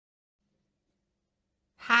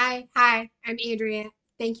Hi, I'm Andrea.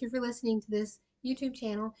 Thank you for listening to this YouTube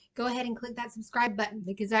channel. Go ahead and click that subscribe button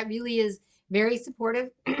because that really is very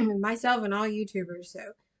supportive of myself and all YouTubers. So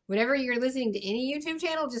whenever you're listening to any YouTube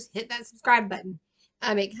channel, just hit that subscribe button.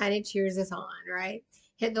 It kind of cheers us on, right?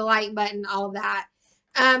 Hit the like button, all of that.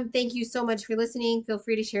 Thank you so much for listening. Feel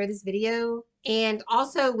free to share this video. And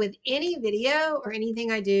also with any video or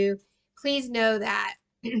anything I do, please know that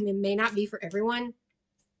it may not be for everyone.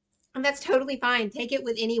 And that's totally fine. Take it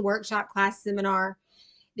with any workshop, class, seminar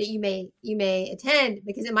that you may attend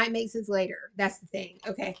because it might make sense later. That's the thing.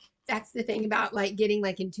 Okay. That's the thing about like getting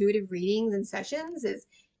like intuitive readings and sessions is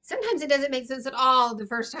sometimes it doesn't make sense at all the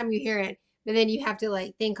first time you hear it, but then you have to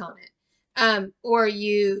like think on it. Or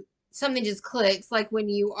something just clicks like when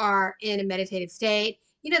you are in a meditative state.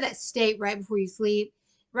 You know that state right before you sleep,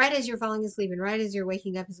 right as you're falling asleep and right as you're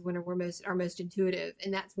waking up is when we're most intuitive,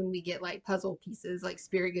 and that's when we get like puzzle pieces, like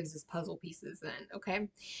spirit gives us puzzle pieces then. Okay.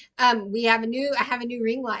 I have a new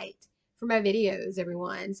ring light for my videos,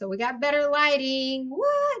 everyone, so we got better lighting.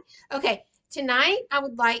 What? Okay, tonight I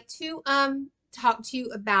would like to talk to you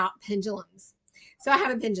about pendulums. So I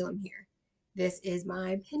have a pendulum here. This is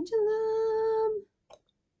my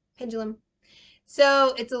pendulum.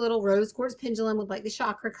 So it's a little rose quartz pendulum with like the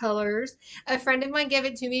chakra colors. A friend of mine gave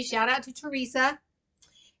it to me. Shout out to Teresa.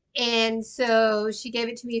 And so she gave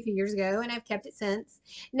it to me a few years ago, and I've kept it since.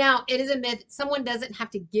 Now, it is a myth. Someone doesn't have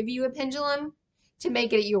to give you a pendulum to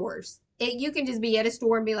make it yours. You can just be at a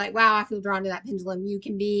store and be like, wow, I feel drawn to that pendulum. You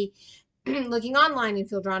can be looking online and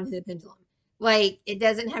feel drawn to the pendulum. Like, it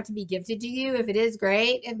doesn't have to be gifted to you. If it is,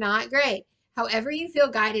 great. If not, great. However you feel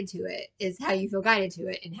guided to it is how you feel guided to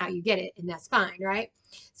it and how you get it, and that's fine, right?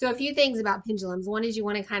 So a few things about pendulums. One is you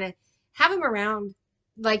want to kind of have them around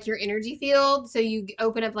like your energy field, so you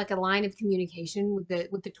open up like a line of communication with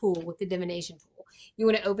the tool, with the divination tool. You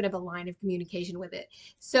want to open up a line of communication with it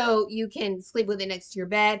so you can sleep with it next to your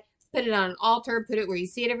bed, put it on an altar, put it where you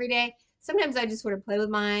see it every day. Sometimes I just sort of play with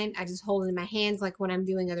mine. I just hold it in my hands like when I'm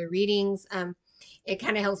doing other readings. It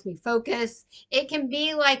kind of helps me focus. It can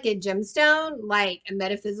be like a gemstone, like a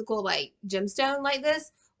metaphysical like gemstone like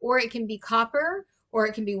this, or it can be copper, or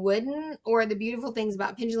it can be wooden, or the beautiful things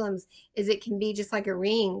about pendulums is it can be just like a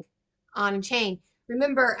ring on a chain.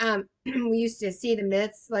 Remember, we used to see the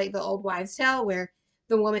myths like the old wives' tale where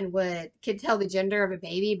the woman could tell the gender of a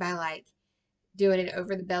baby by like doing it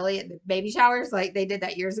over the belly at the baby showers, like they did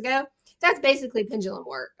that years ago. That's basically pendulum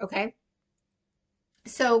work, okay?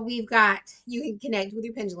 So you can connect with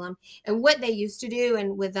your pendulum, and what they used to do,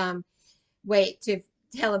 and with wait to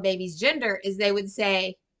tell a baby's gender is they would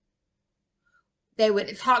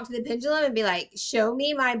talk to the pendulum and be like, show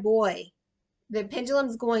me my boy. The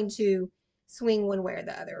pendulum's going to swing one way or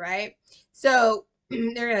the other, right? So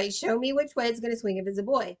they're like, show me which way it's going to swing if it's a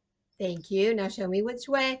boy. Thank you. Now show me which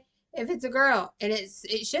way if it's a girl. And it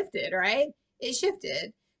shifted, right? It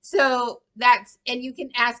shifted. So and you can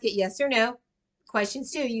ask it yes or no.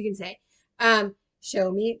 Questions too, you can say,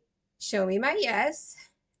 show me my yes.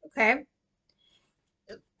 Okay.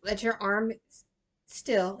 Let your arm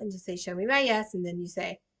still and just say, show me my yes. And then you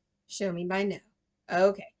say, show me my no.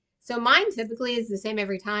 Okay. So mine typically is the same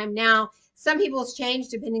every time. Now, some people's change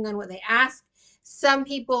depending on what they ask. Some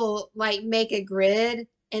people like make a grid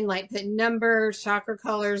and like put numbers, chakra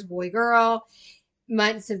colors, boy, girl,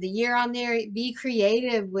 months of the year on there. Be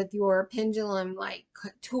creative with your pendulum like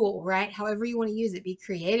tool, right? However you want to use it, be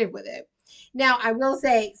creative with it. Now, I will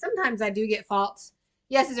say sometimes I do get faults.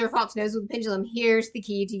 Yes, is there faults? No's with the pendulum. Here's the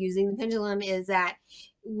key to using the pendulum is that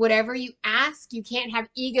whatever you ask, you can't have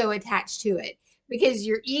ego attached to it because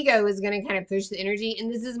your ego is going to kind of push the energy.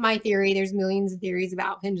 And this is my theory. There's millions of theories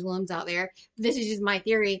about pendulums out there. This is just my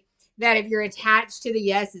theory that if you're attached to the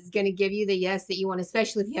yes, it's going to give you the yes that you want,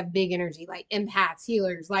 especially if you have big energy, like empaths,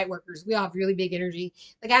 healers, light workers. We all have really big energy.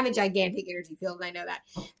 Like I have a gigantic energy field, and I know that.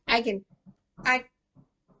 I can, I,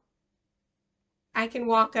 I can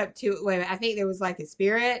walk up to. Wait a minute, I think there was like a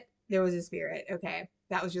spirit. There was a spirit. Okay,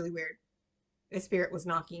 that was really weird. The spirit was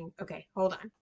knocking. Okay, hold on.